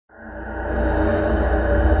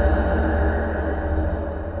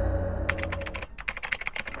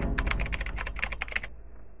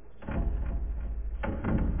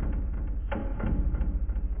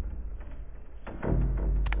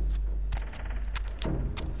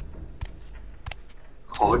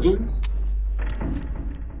Hoggins?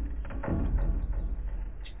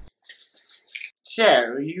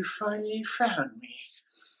 So, you finally found me.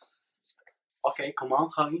 Okay, come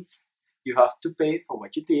on, Hoggins. You have to pay for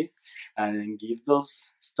what you did and then give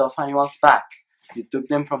those stuffed animals back. You took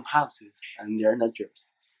them from houses and they're not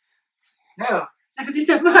yours. No,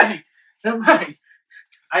 these are mine. They're mine.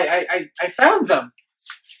 I found them.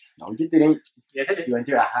 No, you didn't. Yes, I did. You went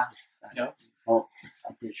to a house. No. Oh,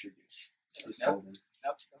 I'm pretty sure you stole them.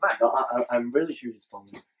 No, they're mine. No, I'm really sure you stole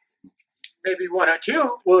them. Maybe one or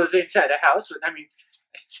two was inside the house, but I mean,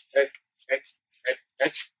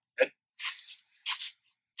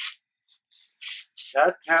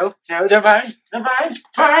 no, they're mine. They're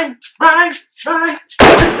mine. Mine.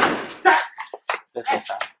 There's no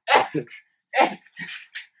sound.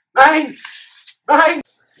 Mine.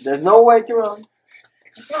 There's no way to run.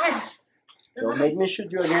 Mine. Don't make me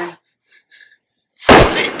shoot you again.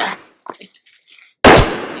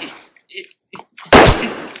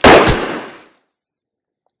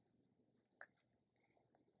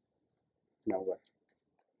 Now what?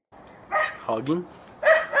 Hoggins?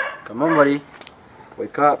 Come on, buddy.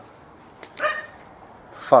 Wake up.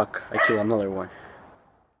 Fuck, I killed another one.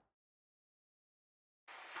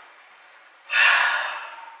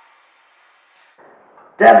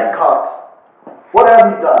 Damn it, Cox. What have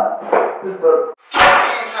you done? This is the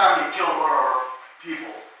 15th time you killed one of our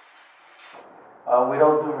people. With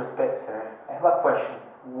all due respect, sir, I have a question.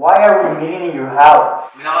 Why are we meeting in your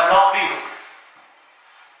house? We have an office.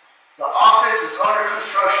 The office is under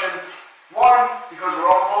construction. 1, because we're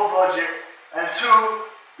on low budget. And 2,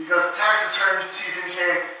 because tax return season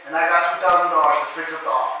came and I got $2,000 to fix up the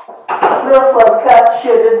office. Little fuck cat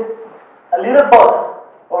shit is a little bot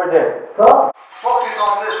over there. So? Focus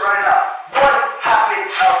on this right now. What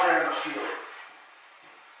happened out there in the field?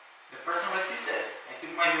 The person resisted. I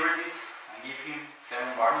took my liberties and gave him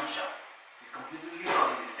 7 warning shots. He's completely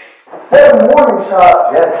legal in the States. 7 warning shots,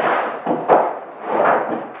 yes.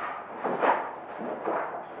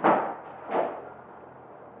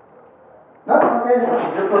 No, okay,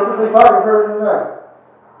 you're perfectly fine for everything there.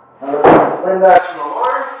 Now let's explain that to the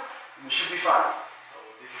lawyer, and you should be fine. So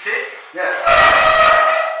this is it? Yes.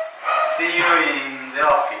 See you in the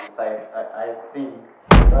office. I think.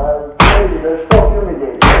 Hey, they're still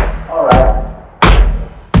fumigating. Alright.